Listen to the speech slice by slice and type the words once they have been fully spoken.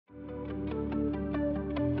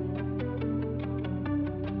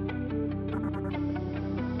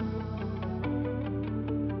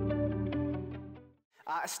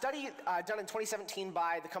A study done in 2017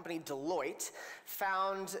 by the company Deloitte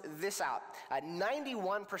found this out.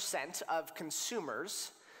 91% of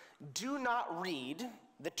consumers do not read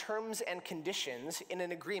the terms and conditions in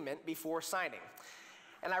an agreement before signing.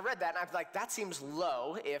 And I read that, and I was like, that seems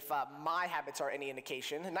low if my habits are any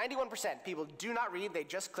indication. 91% people do not read, they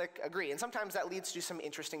just click agree. And sometimes that leads to some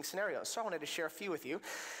interesting scenarios. So I wanted to share a few with you.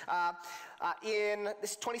 In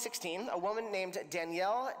this 2016, a woman named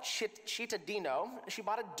Danielle Cittadino, she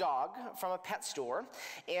bought a dog from a pet store.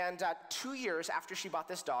 And 2 years after she bought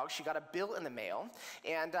this dog, she got a bill in the mail.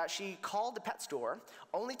 And she called the pet store,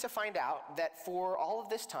 only to find out that for all of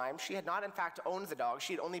this time, she had not in fact owned the dog.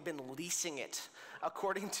 She had only been leasing it,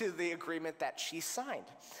 according to the agreement that she signed.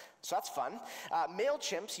 So that's fun.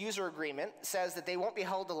 MailChimp's user agreement says that they won't be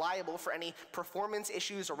held liable for any performance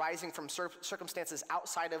issues arising from circumstances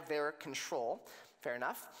outside of their control. Fair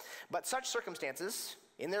enough. But such circumstances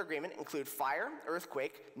in their agreement include fire,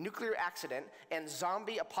 earthquake, nuclear accident, and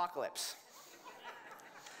zombie apocalypse.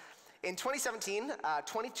 In 2017,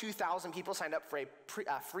 22,000 people signed up for a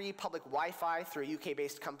free public Wi-Fi through a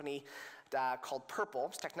UK-based company called Purple,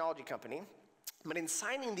 it's a technology company. But in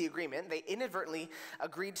signing the agreement, they inadvertently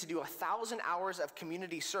agreed to do 1,000 hours of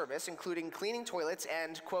community service, including cleaning toilets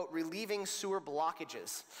and, quote, relieving sewer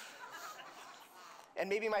blockages. And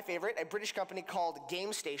maybe my favorite, a British company called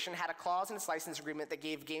GameStation had a clause in its license agreement that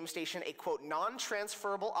gave GameStation a, quote,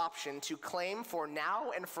 non-transferable option to claim for now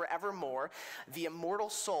and forevermore the immortal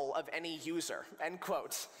soul of any user, end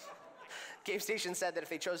quote. GameStation said that if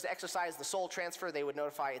they chose to exercise the soul transfer, they would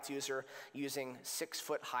notify its user using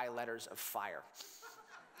 6-foot-high letters of fire.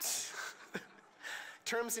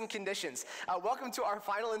 Terms and conditions. Welcome to our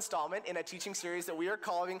final installment in a teaching series that we are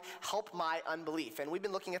calling Help My Unbelief. And we've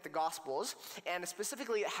been looking at the Gospels and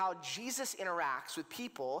specifically at how Jesus interacts with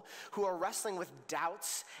people who are wrestling with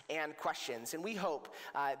doubts and questions. And we hope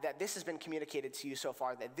that this has been communicated to you so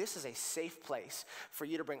far, that this is a safe place for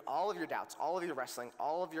you to bring all of your doubts, all of your wrestling,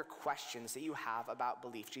 all of your questions that you have about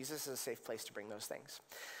belief. Jesus is a safe place to bring those things.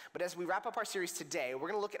 But as we wrap up our series today, we're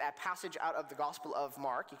going to look at a passage out of the Gospel of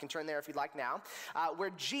Mark. You can turn there if you'd like now. Where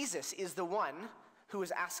Jesus is the one who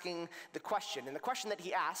is asking the question. And the question that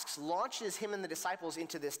he asks launches him and the disciples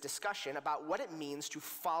into this discussion about what it means to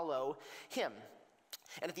follow him.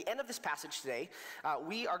 And at the end of this passage today,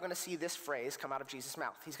 we are going to see this phrase come out of Jesus'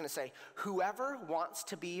 mouth. He's going to say, "Whoever wants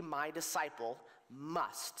to be my disciple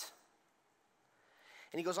must."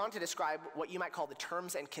 And he goes on to describe what you might call the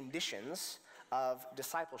terms and conditions of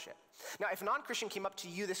discipleship. Now, if a non-Christian came up to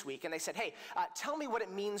you this week and they said, hey, tell me what it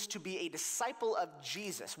means to be a disciple of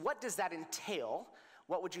Jesus. What does that entail?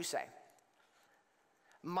 What would you say?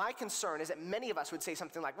 My concern is that many of us would say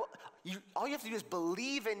something like, well, all you have to do is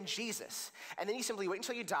believe in Jesus. And then you simply wait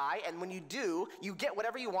until you die, and when you do, you get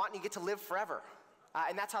whatever you want and you get to live forever.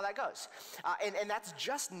 And that's how that goes. And that's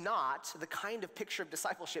just not the kind of picture of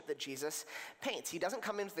discipleship that Jesus paints. He doesn't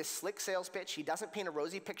come in with this slick sales pitch. He doesn't paint a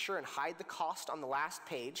rosy picture and hide the cost on the last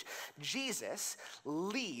page. Jesus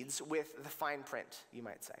leads with the fine print, you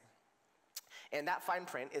might say. And that fine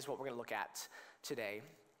print is what we're going to look at today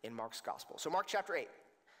in Mark's gospel. So Mark chapter 8,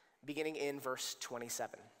 beginning in verse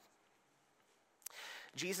 27.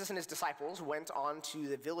 Jesus and his disciples went on to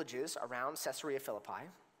the villages around Caesarea Philippi.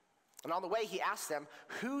 And on the way, he asked them,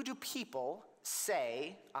 "Who do people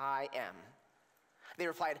say I am?" They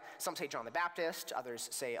replied, "Some say John the Baptist, others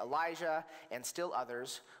say Elijah, and still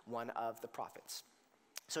others, one of the prophets."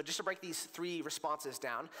 So just to break these three responses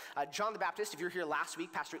down, John the Baptist, if you were here last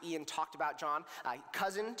week, Pastor Ian talked about John,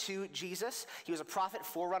 cousin to Jesus. He was a prophet,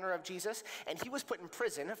 forerunner of Jesus, and he was put in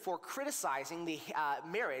prison for criticizing the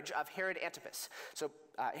marriage of Herod Antipas. So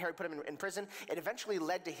Herod put him in prison. It eventually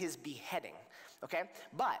led to his beheading, okay?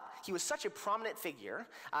 But he was such a prominent figure,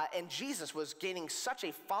 and Jesus was gaining such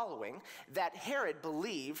a following that Herod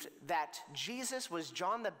believed that Jesus was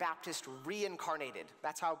John the Baptist reincarnated.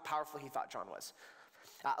 That's how powerful he thought John was.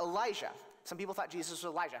 Elijah. Some people thought Jesus was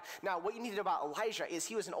Elijah. Now, what you need to know about Elijah is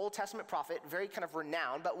he was an Old Testament prophet, very kind of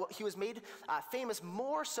renowned, but he was made famous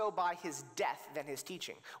more so by his death than his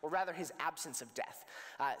teaching, or rather his absence of death.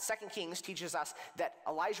 2 Kings teaches us that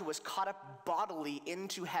Elijah was caught up bodily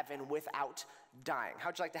into heaven without dying.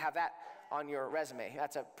 How'd you like to have that on your resume?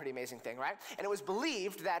 That's a pretty amazing thing, right? And it was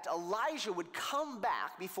believed that Elijah would come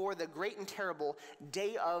back before the great and terrible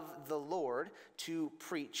day of the Lord to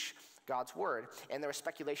preach God's word. And there was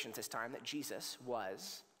speculation at this time that Jesus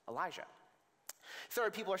was Elijah.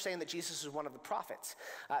 Third, people are saying that Jesus is one of the prophets.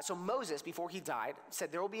 So Moses, before he died,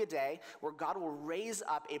 said there will be a day where God will raise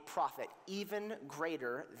up a prophet even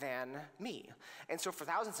greater than me. And so for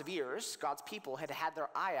thousands of years, God's people had had their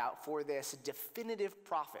eye out for this definitive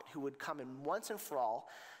prophet who would come and once and for all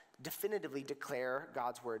definitively declare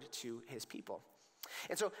God's word to his people.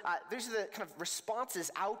 And so these are the kind of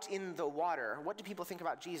responses out in the water. What do people think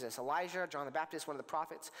about Jesus? Elijah, John the Baptist, one of the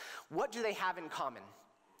prophets. What do they have in common?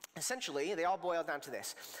 Essentially, they all boil down to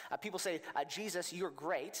this. People say, Jesus, you're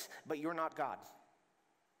great, but you're not God.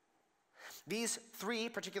 These three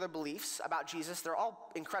particular beliefs about Jesus, they're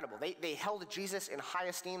all incredible. They held Jesus in high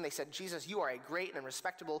esteem. They said, Jesus, you are a great and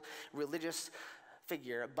respectable religious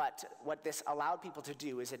figure. But what this allowed people to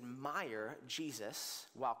do is admire Jesus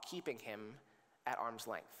while keeping him at arm's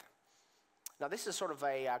length. Now, this is sort of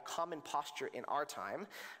a common posture in our time,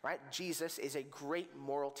 right? Jesus is a great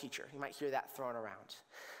moral teacher. You might hear that thrown around.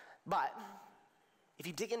 But if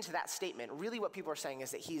you dig into that statement, really what people are saying is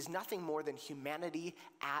that he's nothing more than humanity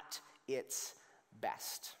at its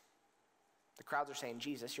best. The crowds are saying,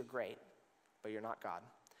 Jesus, you're great, but you're not God.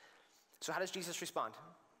 So how does Jesus respond?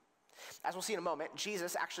 As we'll see in a moment,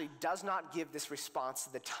 Jesus actually does not give this response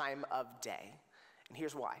at the time of day. And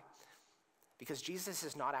here's why. Because Jesus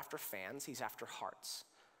is not after fans, he's after hearts.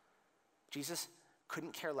 Jesus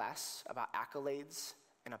couldn't care less about accolades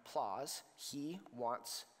and applause. He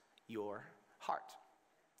wants your heart.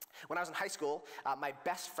 When I was in high school, my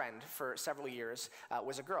best friend for several years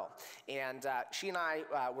was a girl. And she and I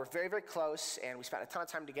were very, very close, and we spent a ton of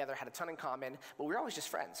time together, had a ton in common, but we were always just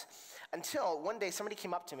friends. Until one day somebody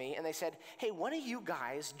came up to me and they said, hey, when are you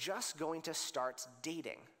guys just going to start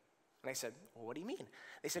dating? And I said, well, what do you mean?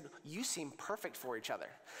 They said, you seem perfect for each other.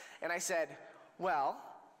 And I said, well,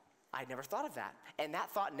 I never thought of that. And that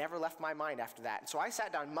thought never left my mind after that. And so I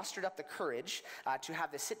sat down, mustered up the courage to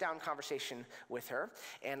have this sit-down conversation with her.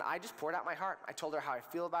 And I just poured out my heart. I told her how I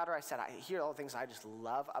feel about her. I said, I hear all the things I just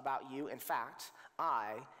love about you. In fact,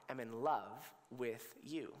 I am in love with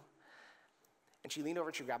you. And she leaned over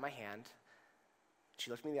and she grabbed my hand. She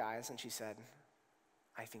looked me in the eyes and she said,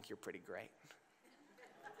 I think you're pretty great.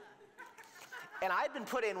 And I'd been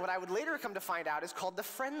put in what I would later come to find out is called the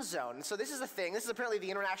friend zone. So this is a thing. This is apparently the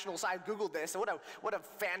international side. Googled this. And what a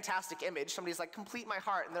fantastic image. Somebody's like, complete my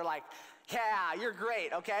heart. And they're like, yeah, you're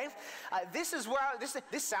great, okay? This is where,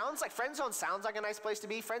 this sounds like, friend zone sounds like a nice place to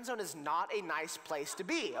be. Friend zone is not a nice place to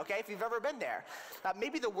be, okay, if you've ever been there.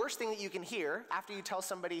 Maybe the worst thing that you can hear after you tell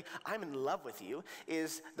somebody, I'm in love with you,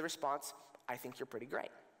 is the response, I think you're pretty great.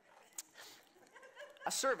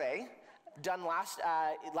 A survey done last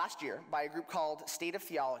year by a group called State of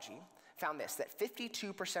Theology found this, that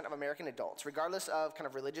 52% of American adults, regardless of kind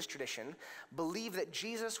of religious tradition, believe that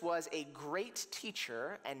Jesus was a great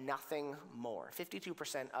teacher and nothing more.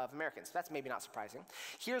 52% of Americans. That's maybe not surprising.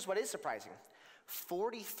 Here's what is surprising.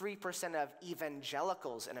 43% of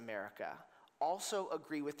evangelicals in America also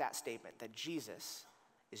agree with that statement, that Jesus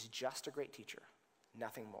is just a great teacher,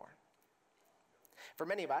 nothing more. For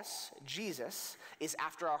many of us, Jesus is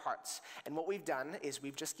after our hearts. And what we've done is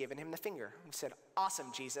we've just given him the finger. We've said, awesome,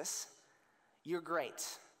 Jesus, you're great.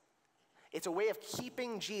 It's a way of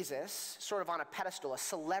keeping Jesus sort of on a pedestal, a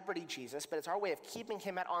celebrity Jesus, but it's our way of keeping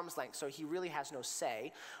him at arm's length so he really has no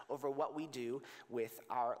say over what we do with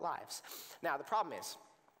our lives. Now, the problem is,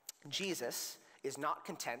 Jesus is not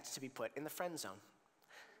content to be put in the friend zone.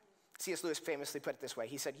 C.S. Lewis famously put it this way.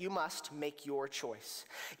 He said, you must make your choice.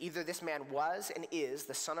 Either this man was and is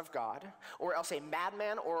the Son of God, or else a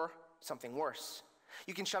madman or something worse.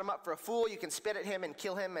 You can shut him up for a fool, you can spit at him and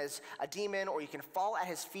kill him as a demon, or you can fall at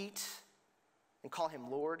his feet and call him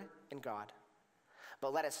Lord and God.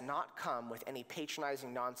 But let us not come with any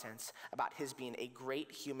patronizing nonsense about his being a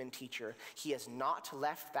great human teacher. He has not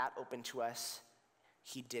left that open to us.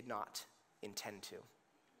 He did not intend to.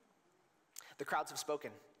 The crowds have spoken.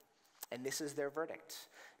 And this is their verdict.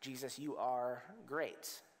 Jesus, you are great,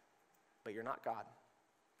 but you're not God.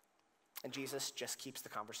 And Jesus just keeps the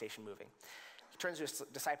conversation moving. He turns to his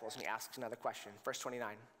disciples and he asks another question. Verse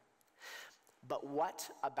 29. But what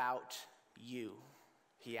about you?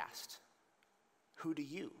 He asked. Who do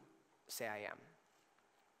you say I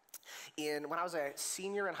am? When I was a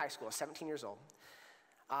senior in high school, 17 years old,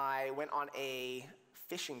 I went on a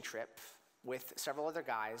fishing trip with several other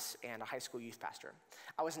guys and a high school youth pastor.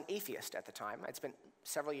 I was an atheist at the time. I'd spent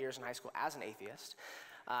several years in high school as an atheist.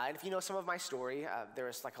 And if you know some of my story, there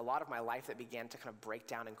was like a lot of my life that began to kind of break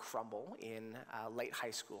down and crumble in late high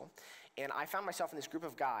school. And I found myself in this group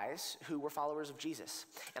of guys who were followers of Jesus.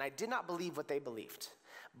 And I did not believe what they believed,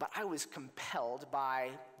 but I was compelled by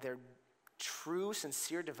their true,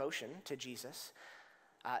 sincere devotion to Jesus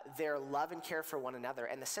their love and care for one another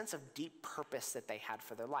and the sense of deep purpose that they had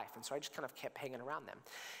for their life. And so I just kind of kept hanging around them.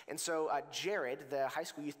 And so Jared, the high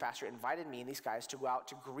school youth pastor, invited me and these guys to go out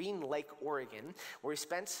to Green Lake, Oregon, where we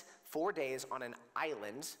spent 4 days on an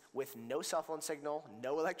island with no cell phone signal,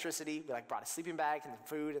 no electricity. We brought a sleeping bag and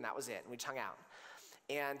food, and that was it. And we just hung out.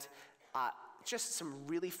 And just some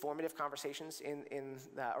really formative conversations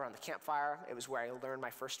around the campfire. It was where I learned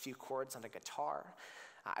my first few chords on the guitar.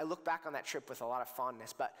 I look back on that trip with a lot of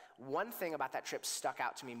fondness, but one thing about that trip stuck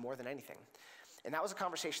out to me more than anything. And that was a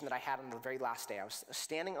conversation that I had on the very last day. I was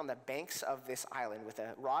standing on the banks of this island with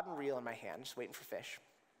a rod and reel in my hand, just waiting for fish.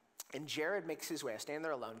 And Jared makes his way, I was standing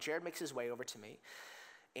there alone, Jared makes his way over to me.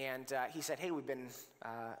 And he said, hey, you've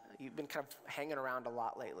been kind of hanging around a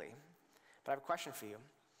lot lately. But I have a question for you.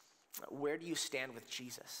 Where do you stand with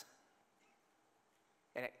Jesus?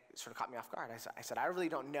 And it sort of caught me off guard. I said, I really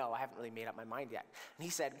don't know. I haven't really made up my mind yet. And he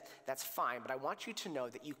said, that's fine, but I want you to know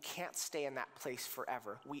that you can't stay in that place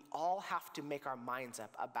forever. We all have to make our minds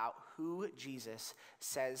up about who Jesus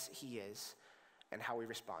says he is and how we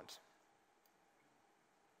respond.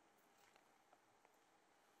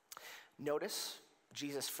 Notice,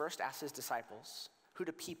 Jesus first asks his disciples, who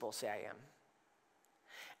do people say I am?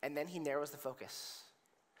 And then he narrows the focus.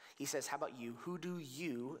 He says, how about you? Who do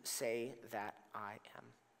you say that I am?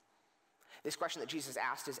 This question that Jesus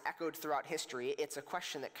asked is echoed throughout history. It's a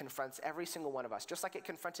question that confronts every single one of us, just like it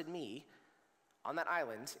confronted me on that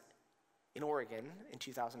island in Oregon in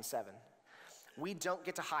 2007. We don't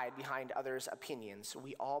get to hide behind others' opinions.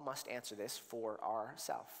 We all must answer this for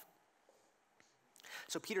ourselves.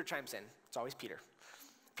 So Peter chimes in. It's always Peter.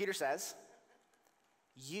 Peter says,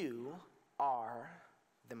 you are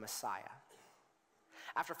the Messiah.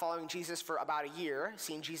 After following Jesus for about a year,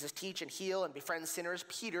 seeing Jesus teach and heal and befriend sinners,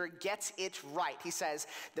 Peter gets it right. He says,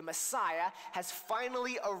 the Messiah has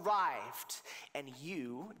finally arrived, and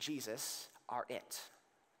you, Jesus, are it.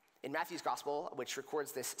 In Matthew's gospel, which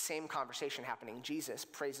records this same conversation happening, Jesus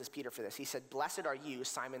praises Peter for this. He said, blessed are you,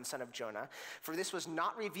 Simon, son of Jonah, for this was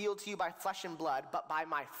not revealed to you by flesh and blood, but by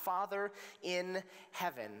my Father in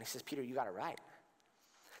heaven. He says, Peter, you got it right.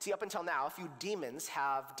 See, up until now, a few demons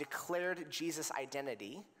have declared Jesus'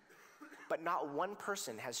 identity, but not one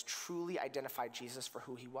person has truly identified Jesus for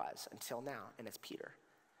who he was until now, and it's Peter.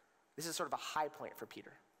 This is sort of a high point for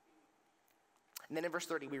Peter. And then in verse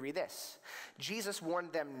 30, we read this. Jesus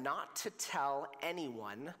warned them not to tell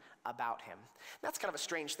anyone about him. That's kind of a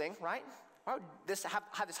strange thing, right? Why would this have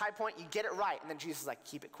this high point? You get it right, and then Jesus is like,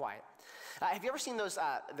 keep it quiet. Have you ever seen those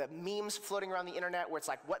the memes floating around the internet where it's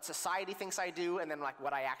like what society thinks I do and then like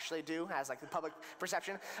what I actually do as like the public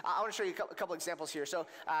perception? I want to show you a couple examples here. So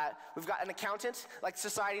we've got an accountant. Like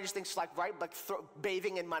society just thinks like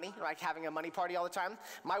bathing in money, like having a money party all the time.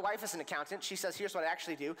 My wife is an accountant. She says, here's what I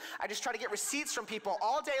actually do. I just try to get receipts from people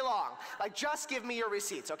all day long. Like just give me your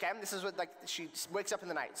receipts, okay? This is what like she wakes up in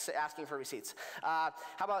the night asking for receipts. How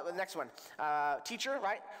about the next one? Teacher,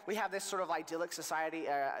 right? We have this sort of idyllic society,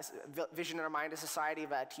 vision in our mind, a society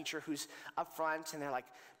of a teacher who's up front and they're like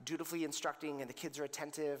dutifully instructing and the kids are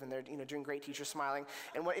attentive and they're doing great, teacher smiling.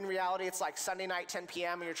 And what in reality it's like Sunday night, 10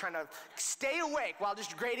 p.m. and you're trying to stay awake while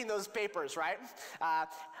just grading those papers, right? How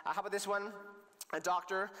about this one? A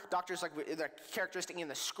doctor's like, they're characteristic in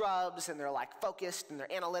the scrubs and they're like focused and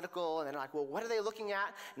they're analytical and they're like, well, what are they looking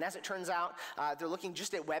at? And as it turns out, they're looking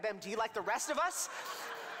just at WebMD like the rest of us.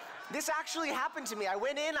 This actually happened to me. I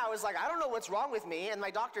went in, I was like, I don't know what's wrong with me. And my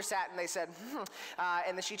doctor sat and they said,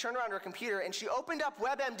 and then she turned around to her computer and she opened up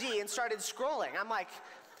WebMD and started scrolling. I'm like,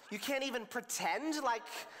 you can't even pretend like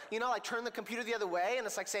turn the computer the other way. And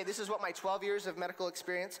it's like, say, this is what my 12 years of medical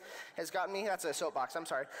experience has gotten me. That's a soapbox, I'm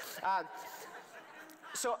sorry.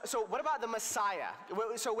 So what about the Messiah?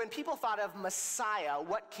 So when people thought of Messiah,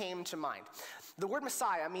 what came to mind? The word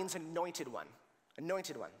Messiah means anointed one,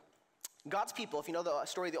 anointed one. God's people, if you know the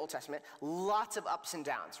story of the Old Testament, lots of ups and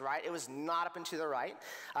downs, right? It was not up and to the right.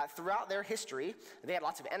 Throughout their history, they had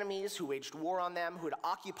lots of enemies who waged war on them, who would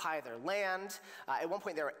occupy their land. At one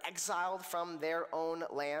point, they were exiled from their own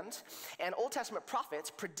land. And Old Testament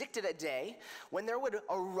prophets predicted a day when there would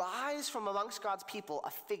arise from amongst God's people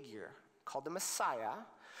a figure called the Messiah,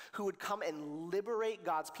 who would come and liberate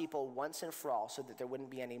God's people once and for all so that there wouldn't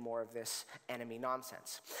be any more of this enemy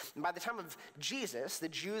nonsense. And by the time of Jesus, the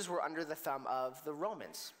Jews were under the thumb of the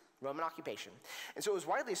Romans, Roman occupation. And so it was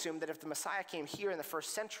widely assumed that if the Messiah came here in the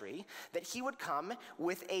first century, that he would come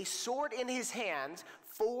with a sword in his hand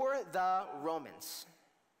for the Romans.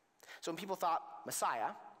 So when people thought Messiah,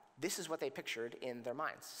 this is what they pictured in their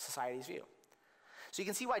minds, society's view. So you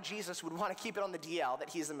can see why Jesus would want to keep it on the DL that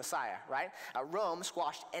he's the Messiah, right? Rome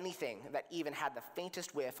squashed anything that even had the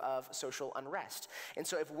faintest whiff of social unrest. And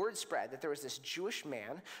so if word spread that there was this Jewish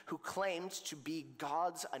man who claimed to be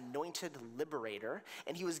God's anointed liberator,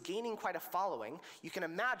 and he was gaining quite a following, you can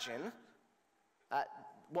imagine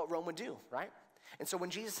what Rome would do, right? And so when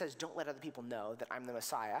Jesus says, don't let other people know that I'm the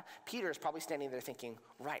Messiah, Peter is probably standing there thinking,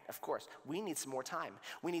 right, of course, we need some more time.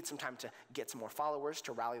 We need some time to get some more followers,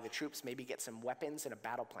 to rally the troops, maybe get some weapons and a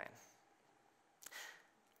battle plan.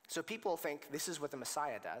 So people think this is what the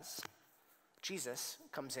Messiah does. Jesus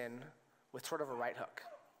comes in with sort of a right hook.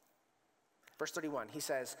 Verse 31, he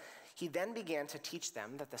says, he then began to teach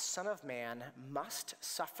them that the Son of Man must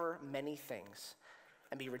suffer many things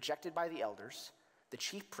and be rejected by the elders, the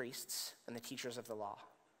chief priests, and the teachers of the law,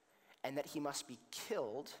 and that he must be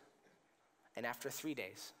killed and after 3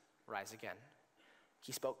 days rise again.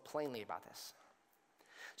 He spoke plainly about this.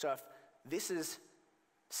 So if this is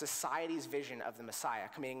society's vision of the Messiah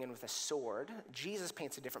coming in with a sword, Jesus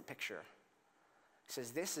paints a different picture. He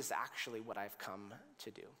says, this is actually what I've come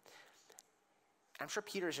to do. I'm sure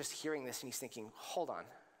Peter's just hearing this and he's thinking, hold on.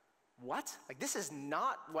 What? Like, this is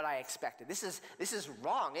not what I expected. This is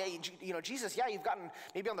wrong. You know, Jesus, yeah, you've gotten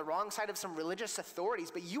maybe on the wrong side of some religious authorities,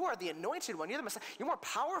 but you are the anointed one. You're the Messiah. You're more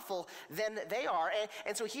powerful than they are.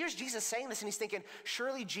 And so here's Jesus saying this, and he's thinking,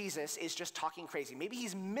 surely Jesus is just talking crazy. Maybe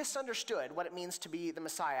he's misunderstood what it means to be the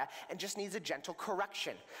Messiah and just needs a gentle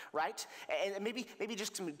correction, right? And maybe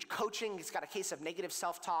just some coaching. He's got a case of negative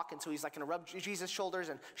self-talk, and so he's like going to rub Jesus' shoulders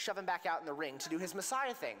and shove him back out in the ring to do his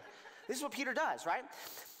Messiah thing. This is what Peter does, right?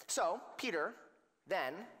 So Peter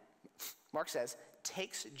then, Mark says,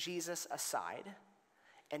 takes Jesus aside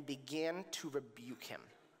and began to rebuke him.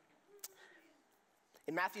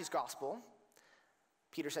 In Matthew's gospel,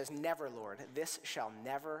 Peter says, never, Lord, this shall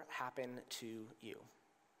never happen to you.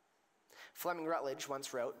 Fleming Rutledge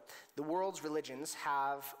once wrote, the world's religions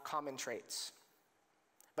have common traits,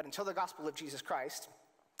 but until the gospel of Jesus Christ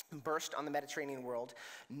burst on the Mediterranean world,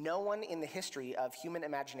 no one in the history of human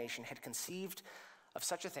imagination had conceived of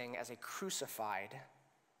such a thing as a crucified,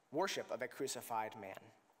 worship of a crucified man.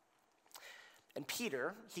 And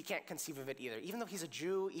Peter, he can't conceive of it either, even though he's a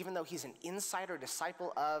Jew, even though he's an insider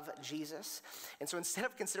disciple of Jesus. And so instead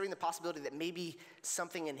of considering the possibility that maybe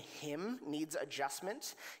something in him needs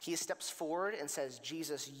adjustment, he steps forward and says,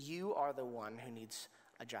 Jesus, you are the one who needs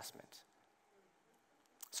adjustment.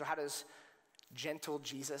 So how does gentle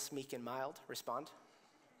Jesus, meek and mild, respond?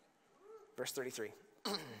 Verse 33.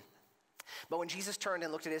 But when Jesus turned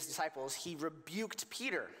and looked at his disciples, he rebuked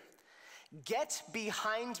Peter. Get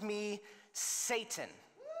behind me, Satan.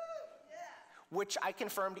 Which I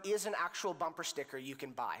confirmed is an actual bumper sticker you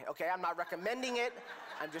can buy. Okay, I'm not recommending it.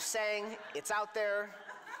 I'm just saying it's out there.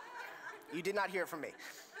 You did not hear it from me.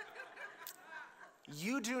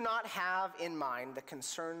 You do not have in mind the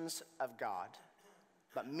concerns of God,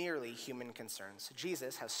 but merely human concerns.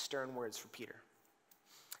 Jesus has stern words for Peter.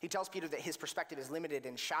 He tells Peter that his perspective is limited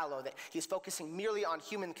and shallow, that he's focusing merely on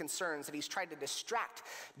human concerns, that he's tried to distract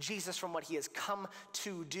Jesus from what he has come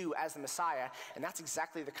to do as the Messiah, and that's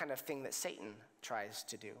exactly the kind of thing that Satan tries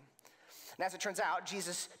to do. And as it turns out,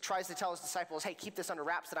 Jesus tries to tell his disciples, hey, keep this under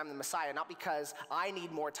wraps that I'm the Messiah, not because I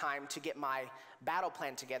need more time to get my battle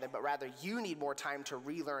plan together, but rather you need more time to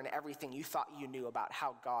relearn everything you thought you knew about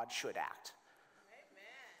how God should act.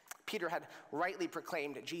 Peter had rightly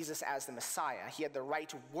proclaimed Jesus as the Messiah. He had the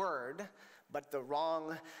right word, but the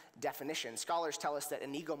wrong definition. Scholars tell us that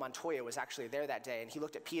Inigo Montoya was actually there that day, and he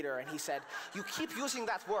looked at Peter and he said, you keep using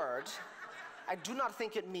that word. I do not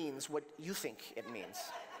think it means what you think it means.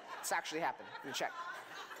 It's actually happened. You check.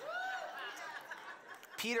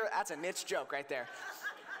 Peter, that's a niche joke right there.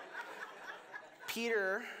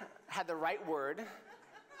 Peter had the right word,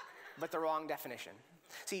 but the wrong definition.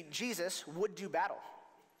 See, Jesus would do battle.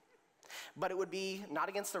 But it would be not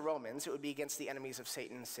against the Romans, it would be against the enemies of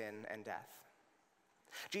Satan, sin, and death.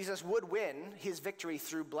 Jesus would win his victory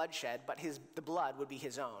through bloodshed, but the blood would be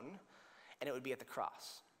his own, and it would be at the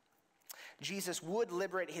cross. Jesus would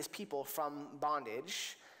liberate his people from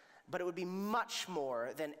bondage, but it would be much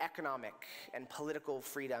more than economic and political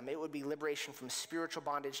freedom. It would be liberation from spiritual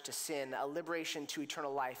bondage to sin, a liberation to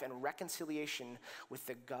eternal life, and reconciliation with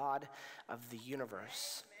the God of the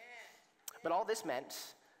universe. But all this meant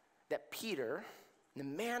that Peter, the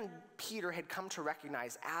man Peter had come to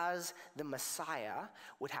recognize as the Messiah,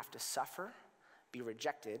 would have to suffer, be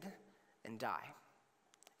rejected, and die.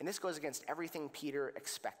 And this goes against everything Peter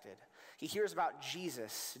expected. He hears about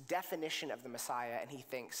Jesus' definition of the Messiah, and he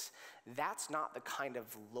thinks, that's not the kind of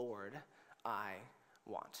Lord I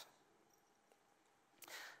want.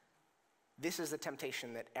 This is the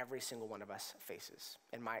temptation that every single one of us faces,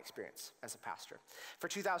 in my experience as a pastor. For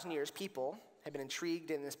 2,000 years, people have been intrigued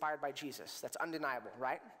and inspired by Jesus. That's undeniable,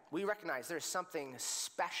 right? We recognize there's something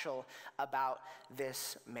special about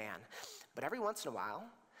this man. But every once in a while,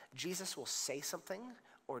 Jesus will say something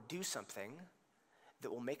or do something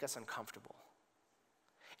that will make us uncomfortable.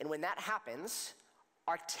 And when that happens,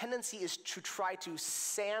 our tendency is to try to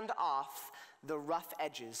sand off the rough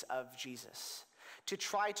edges of Jesus, to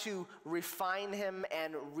try to refine him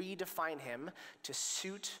and redefine him to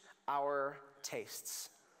suit our tastes.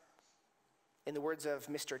 In the words of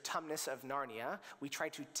Mr. Tumnus of Narnia, we try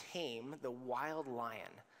to tame the wild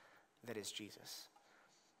lion that is Jesus.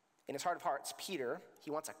 In his heart of hearts, Peter,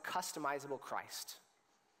 he wants a customizable Christ.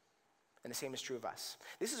 And the same is true of us.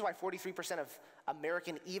 This is why 43% of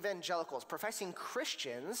American evangelicals, professing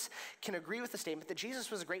Christians, can agree with the statement that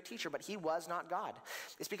Jesus was a great teacher, but he was not God.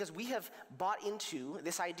 It's because we have bought into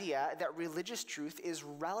this idea that religious truth is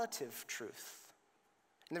relative truth.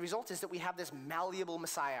 And the result is that we have this malleable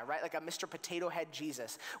Messiah, right? Like a Mr. Potato Head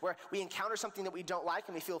Jesus, where we encounter something that we don't like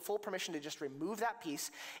and we feel full permission to just remove that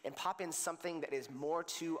piece and pop in something that is more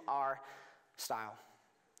to our style.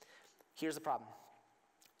 Here's the problem.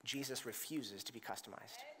 Jesus refuses to be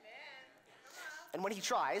customized. And when he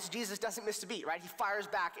tries, Jesus doesn't miss a beat, right? He fires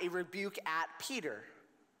back a rebuke at Peter.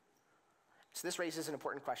 So this raises an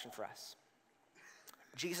important question for us.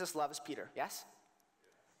 Jesus loves Peter, yes?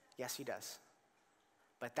 Yes, he does.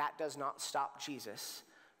 But that does not stop Jesus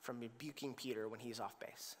from rebuking Peter when he's off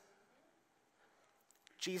base.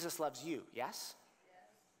 Jesus loves you, yes?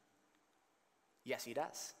 Yes, he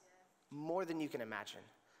does. More than you can imagine.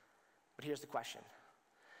 But here's the question.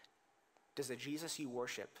 Does the Jesus you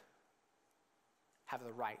worship have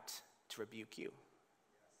the right to rebuke you?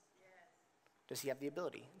 Does he have the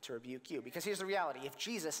ability to rebuke you? Because here's the reality. If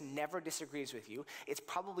Jesus never disagrees with you, it's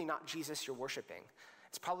probably not Jesus you're worshiping.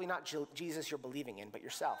 It's probably not Jesus you're believing in, but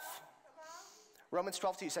yourself. Romans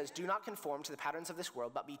 12:2 says, do not conform to the patterns of this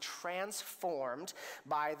world, but be transformed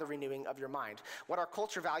by the renewing of your mind. What our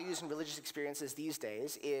culture values in religious experiences these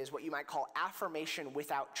days is what you might call affirmation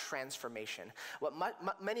without transformation. What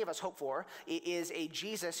many of us hope for is a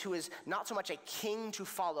Jesus who is not so much a king to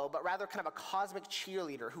follow, but rather kind of a cosmic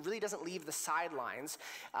cheerleader who really doesn't leave the sidelines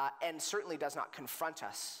and certainly does not confront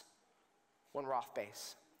us when we're off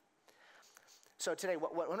base. So today,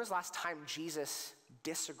 when was the last time Jesus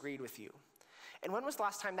disagreed with you? And when was the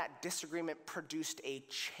last time that disagreement produced a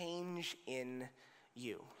change in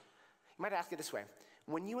you? You might ask it this way.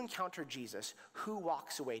 When you encounter Jesus, who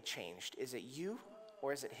walks away changed? Is it you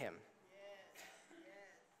or is it him?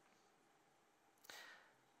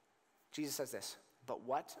 Jesus says this, but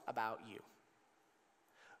what about you?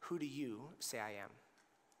 Who do you say I am?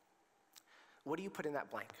 What do you put in that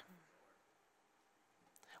blank?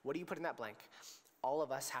 What do you put in that blank? All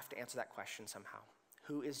of us have to answer that question somehow.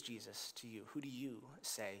 Who is Jesus to you? Who do you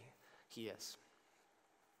say he is?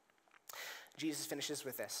 Jesus finishes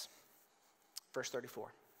with this, verse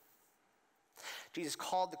 34. Jesus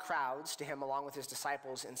called the crowds to him along with his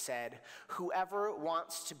disciples and said, whoever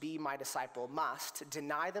wants to be my disciple must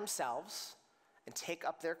deny themselves and take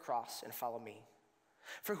up their cross and follow me.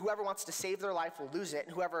 For whoever wants to save their life will lose it,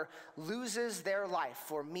 and whoever loses their life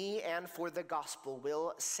for me and for the gospel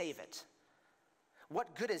will save it.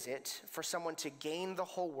 What good is it for someone to gain the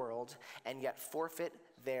whole world and yet forfeit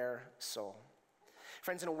their soul?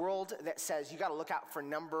 Friends, in a world that says you got to look out for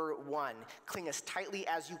number one, cling as tightly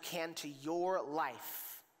as you can to your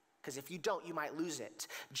life, because if you don't, you might lose it.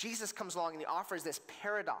 Jesus comes along and he offers this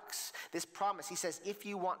paradox, this promise. He says, if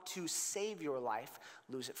you want to save your life,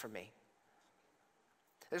 lose it for me.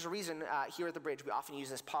 There's a reason here at the Bridge we often use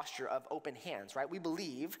this posture of open hands, right? We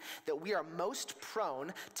believe that we are most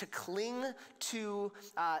prone to cling to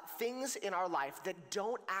things in our life that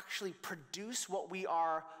don't actually produce what we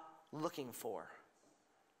are looking for.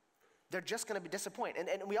 They're just going to be disappointed.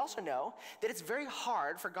 And we also know that it's very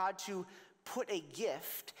hard for God to put a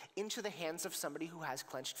gift into the hands of somebody who has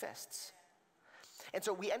clenched fists. And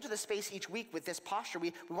so we enter the space each week with this posture.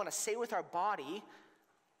 We want to say with our body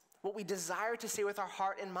what we desire to say with our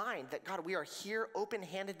heart and mind, that God, we are here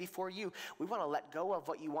open-handed before you. We want to let go of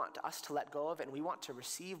what you want us to let go of, and we want to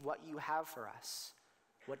receive what you have for us.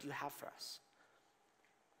 What do you have for us?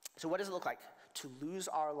 So what does it look like to lose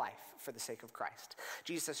our life for the sake of Christ?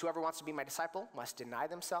 Jesus says, whoever wants to be my disciple must deny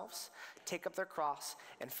themselves, take up their cross,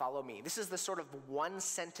 and follow me. This is the sort of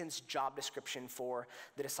one-sentence job description for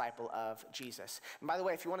the disciple of Jesus. And by the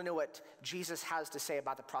way, if you want to know what Jesus has to say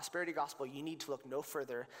about the prosperity gospel, you need to look no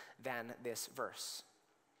further than this verse.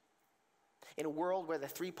 In a world where the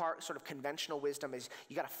three-part sort of conventional wisdom is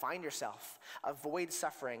you got to find yourself, avoid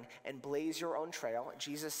suffering, and blaze your own trail,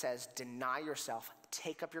 Jesus says, deny yourself,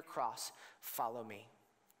 take up your cross, follow me.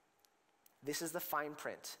 This is the fine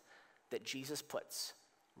print that Jesus puts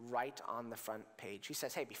right on the front page. He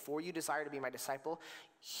says, hey, before you desire to be my disciple,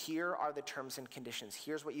 here are the terms and conditions.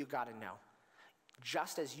 Here's what you got to know.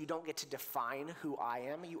 Just as you don't get to define who I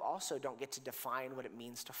am, you also don't get to define what it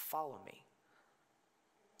means to follow me.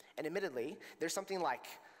 And admittedly, there's something like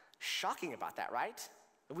shocking about that, right?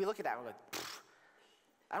 We look at that and we're like,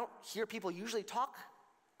 I don't hear people usually talk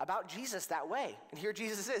about Jesus that way. And here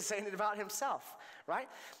Jesus is saying it about himself, right?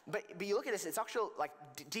 But you look at this, it's actually like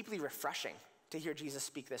deeply refreshing to hear Jesus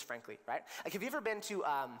speak this, frankly, right? Like, have you ever been to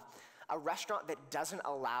a restaurant that doesn't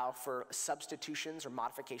allow for substitutions or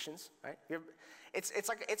modifications, right? It's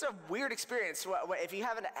a weird experience. If you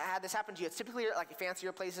haven't had this happen to you, it's typically like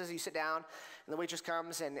fancier places. You sit down, and the waitress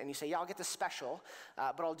comes, and you say, yeah, I'll get the special,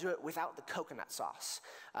 but I'll do it without the coconut sauce.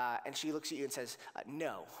 And she looks at you and says,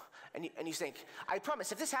 no. And you think, I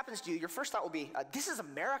promise, if this happens to you, your first thought will be, this is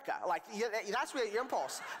America. Like, that's your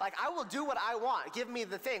impulse. Like, I will do what I want. Give me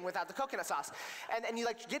the thing without the coconut sauce. And you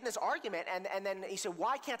like get in this argument, and then you say,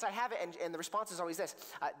 why can't I have it? And the response is always this.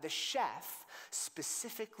 The chef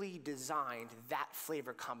specifically designed that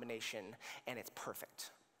flavor combination, and it's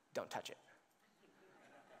perfect. Don't touch it.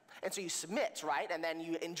 And so you submit, right? And then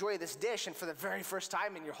you enjoy this dish, and for the very first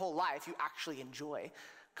time in your whole life, you actually enjoy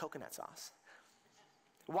coconut sauce.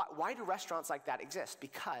 Why do restaurants like that exist?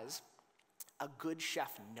 Because a good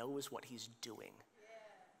chef knows what he's doing.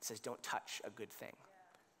 It says, don't touch a good thing.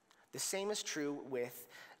 The same is true with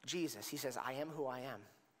Jesus. He says, I am who I am,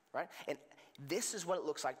 right? And this is what it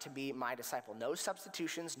looks like to be my disciple. No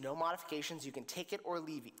substitutions, no modifications. You can take it or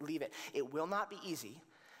leave it. It will not be easy,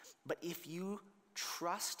 but if you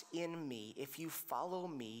trust in me, if you follow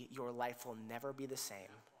me, your life will never be the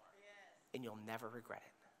same, and you'll never regret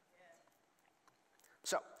it.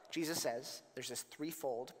 So, Jesus says there's this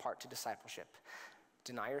threefold part to discipleship.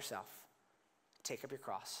 Deny yourself, take up your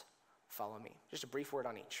cross, follow me. Just a brief word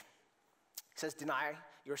on each. It says deny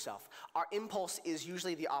yourself. Our impulse is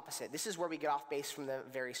usually the opposite. This is where we get off base from the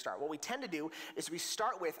very start. What we tend to do is we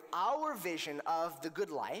start with our vision of the good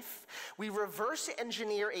life. We reverse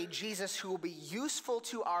engineer a Jesus who will be useful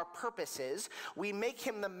to our purposes. We make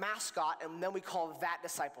him the mascot, and then we call that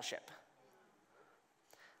discipleship.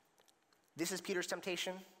 This is Peter's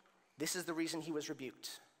temptation. This is the reason he was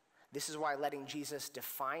rebuked. This is why letting Jesus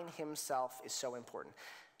define himself is so important.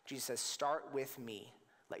 Jesus says, start with me.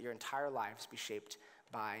 Let your entire lives be shaped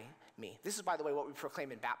by me. This is, by the way, what we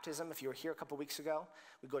proclaim in baptism. If you were here a couple weeks ago,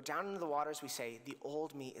 we go down into the waters, we say, the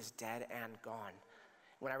old me is dead and gone.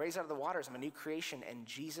 When I raise out of the waters, I'm a new creation, and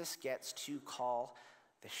Jesus gets to call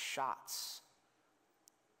the shots.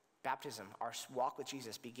 Baptism, our walk with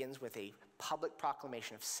Jesus, begins with a public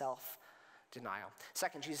proclamation of self-denial.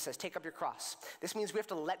 Second, Jesus says, take up your cross. This means we have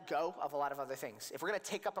to let go of a lot of other things. If we're going to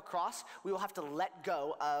take up a cross, we will have to let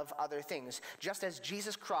go of other things. Just as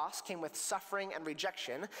Jesus' cross came with suffering and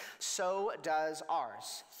rejection, so does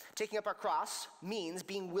ours. Taking up our cross means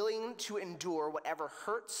being willing to endure whatever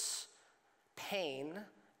hurts, pain,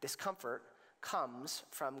 discomfort comes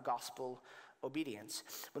from gospel obedience.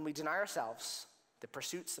 When we deny ourselves, the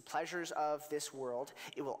pursuits, the pleasures of this world,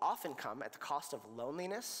 it will often come at the cost of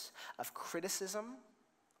loneliness, of criticism,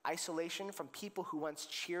 isolation from people who once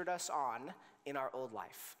cheered us on in our old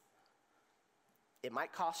life. It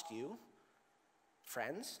might cost you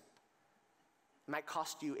friends. It might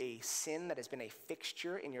cost you a sin that has been a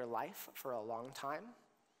fixture in your life for a long time.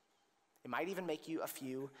 It might even make you a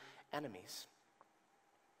few enemies.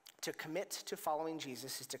 To commit to following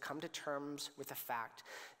Jesus is to come to terms with the fact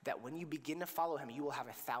that when you begin to follow him, you will have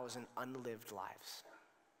 1,000 unlived lives.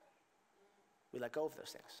 We let go of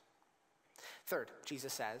those things. Third,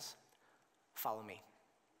 Jesus says, follow me.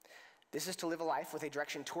 This is to live a life with a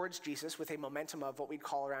direction towards Jesus, with a momentum of what we'd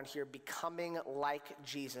call around here becoming like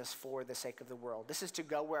Jesus for the sake of the world. This is to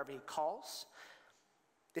go wherever he calls.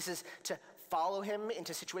 This is to follow him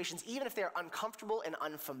into situations, even if they're uncomfortable and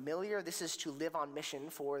unfamiliar. This is to live on mission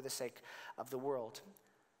for the sake of the world.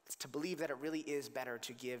 It's to believe that it really is better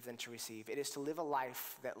to give than to receive. It is to live a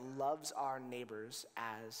life that loves our neighbors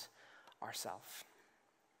as ourselves.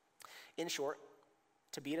 In short,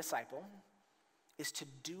 to be a disciple is to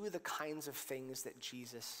do the kinds of things that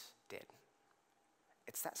Jesus did.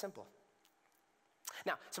 It's that simple.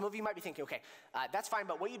 Now, some of you might be thinking, okay, that's fine,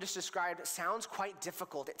 but what you just described sounds quite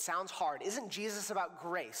difficult. It sounds hard. Isn't Jesus about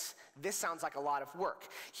grace? This sounds like a lot of work.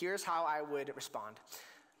 Here's how I would respond.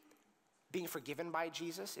 Being forgiven by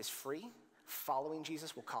Jesus is free. Following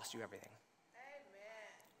Jesus will cost you everything. Amen.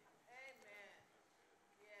 Amen.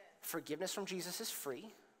 Forgiveness from Jesus is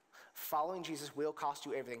free. Following Jesus will cost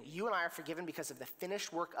you everything. You and I are forgiven because of the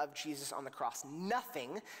finished work of Jesus on the cross.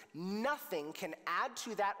 Nothing can add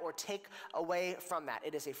to that or take away from that.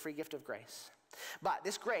 It is a free gift of grace. But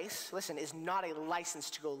this grace, listen, is not a license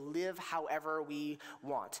to go live however we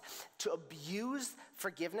want. To abuse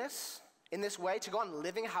forgiveness in this way, to go on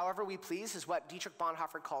living however we please, is what Dietrich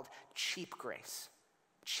Bonhoeffer called cheap grace.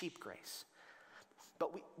 Cheap grace.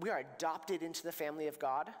 But we are adopted into the family of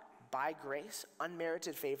God by grace,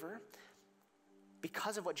 unmerited favor,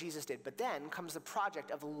 because of what Jesus did. But then comes the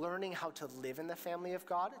project of learning how to live in the family of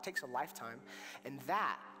God. It takes a lifetime. And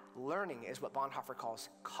that learning is what Bonhoeffer calls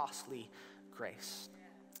costly grace.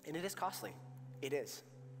 And it is costly. It is.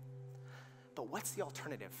 But what's the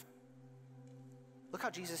alternative? Look how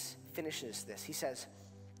Jesus finishes this. He says,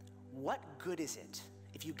 what good is it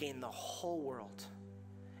if you gain the whole world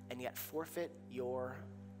and yet forfeit your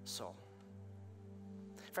soul?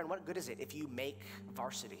 Friend, what good is it if you make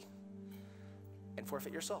varsity and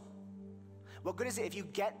forfeit your soul? What good is it if you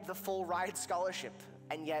get the full ride scholarship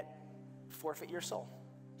and yet forfeit your soul?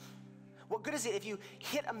 What good is it if you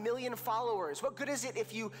hit 1 million followers? What good is it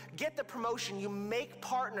if you get the promotion, you make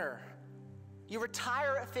partner, you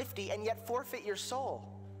retire at 50 and yet forfeit your soul?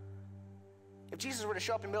 If Jesus were to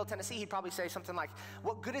show up in Middle Tennessee, he'd probably say something like,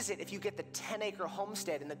 what good is it if you get the 10-acre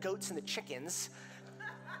homestead and the goats and the chickens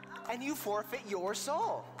and you forfeit your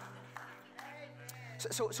soul?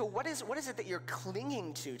 So what is it that you're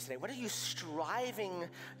clinging to today? What are you striving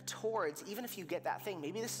towards? Even if you get that thing,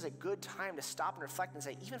 maybe this is a good time to stop and reflect and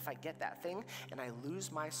say, even if I get that thing and I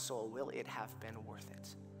lose my soul, will it have been worth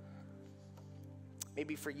it?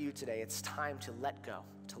 Maybe for you today, it's time to let go,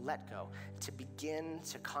 to begin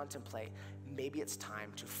to contemplate. Maybe it's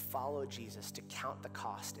time to follow Jesus, to count the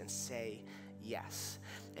cost and say yes.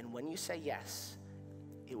 And when you say yes,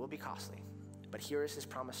 it will be costly. But here is his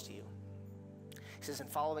promise to you. He says, in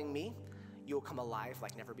following me, you will come alive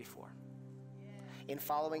like never before. In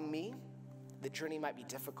following me, the journey might be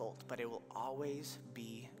difficult, but it will always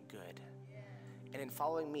be good. And in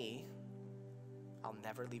following me, I'll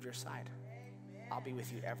never leave your side. I'll be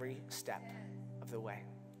with you every step of the way.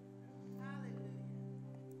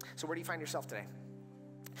 So where do you find yourself today?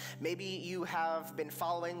 Maybe you have been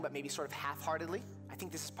following, but maybe sort of half-heartedly. I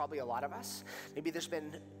think this is probably a lot of us. Maybe there's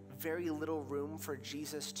been very little room for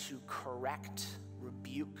Jesus to correct,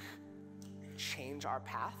 rebuke, change our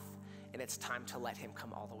path, and it's time to let him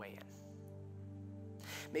come all the way in.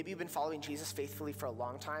 Maybe you've been following Jesus faithfully for a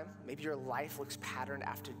long time. Maybe your life looks patterned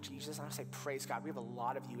after Jesus. I want to say, praise God. We have a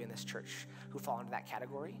lot of you in this church who fall into that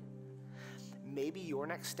category. Maybe your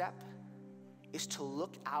next step is to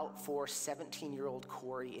look out for 17-year-old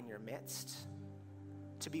Cory in your midst,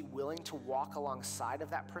 to be willing to walk alongside of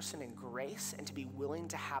that person in grace, and to be willing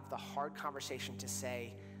to have the hard conversation to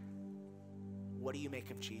say, what do you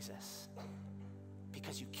make of Jesus?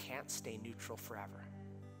 Because you can't stay neutral forever.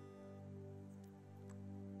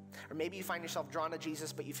 Or maybe you find yourself drawn to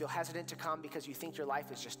Jesus, but you feel hesitant to come because you think your life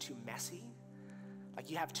is just too messy. Like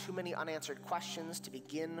you have too many unanswered questions to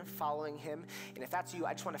begin following him. And if that's you,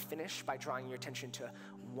 I just want to finish by drawing your attention to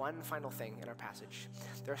one final thing in our passage.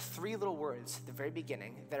 There are 3 little words at the very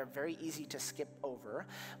beginning that are very easy to skip over,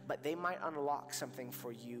 but they might unlock something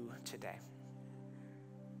for you today.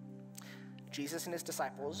 Jesus and his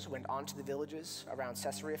disciples went on to the villages around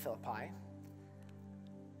Caesarea Philippi.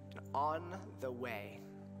 And on the way,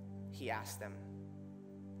 he asked them,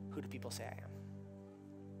 who do people say I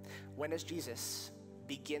am? When does Jesus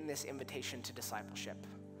begin this invitation to discipleship?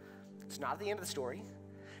 It's not at the end of the story.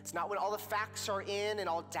 It's not when all the facts are in and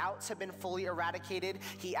all doubts have been fully eradicated.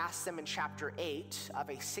 He asks them in chapter 8 of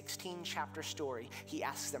a 16-chapter story. He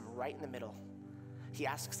asks them right in the middle. He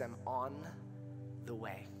asks them on the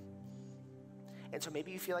way. And so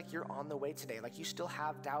maybe you feel like you're on the way today, like you still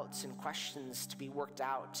have doubts and questions to be worked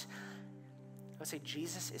out. I would say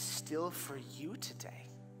Jesus is still for you today.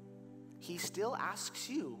 He still asks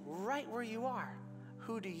you right where you are,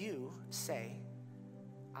 who do you say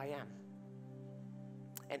I am?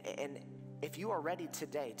 And if you are ready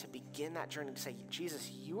today to begin that journey to say, Jesus,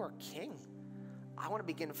 you are King. I want to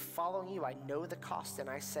begin following you. I know the cost and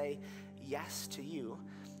I say yes to you.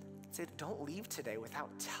 Say, don't leave today without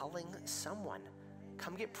telling someone.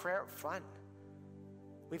 Come get prayer up front.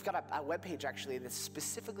 We've got a webpage actually that's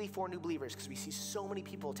specifically for new believers because we see so many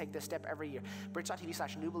people take this step every year.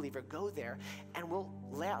 Bridge.tv/newbeliever. Go there and we'll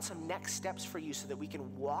lay out some next steps for you so that we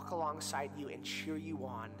can walk alongside you and cheer you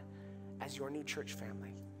on as your new church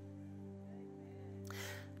family.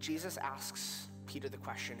 Jesus asks Peter the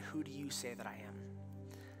question, who do you say that I am?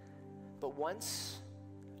 But once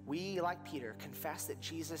we, like Peter, confess that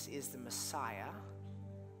Jesus is the Messiah,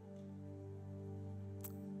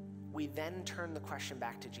 we then turn the question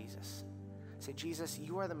back to Jesus. Say, Jesus,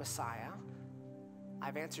 you are the Messiah.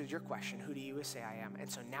 I've answered your question. Who do you say I am? And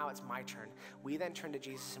so now it's my turn. We then turn to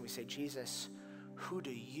Jesus and we say, Jesus, who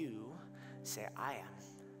do you say I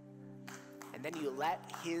am? And then you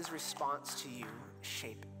let his response to you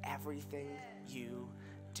shape everything you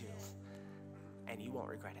do. And you won't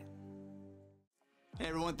regret it. Hey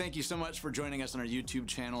everyone, thank you so much for joining us on our YouTube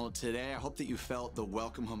channel today. I hope that you felt the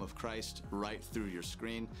welcome home of Christ right through your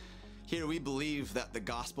screen. Here we believe that the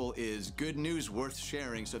gospel is good news worth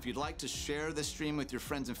sharing. So if you'd like to share this stream with your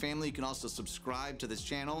friends and family, you can also subscribe to this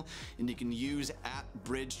channel and you can use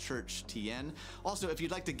 @BridgeChurchTN. Also, if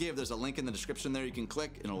you'd like to give, there's a link in the description there you can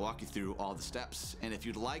click and it'll walk you through all the steps. And if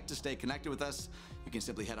you'd like to stay connected with us, you can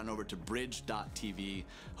simply head on over to bridge.tv.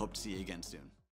 Hope to see you again soon.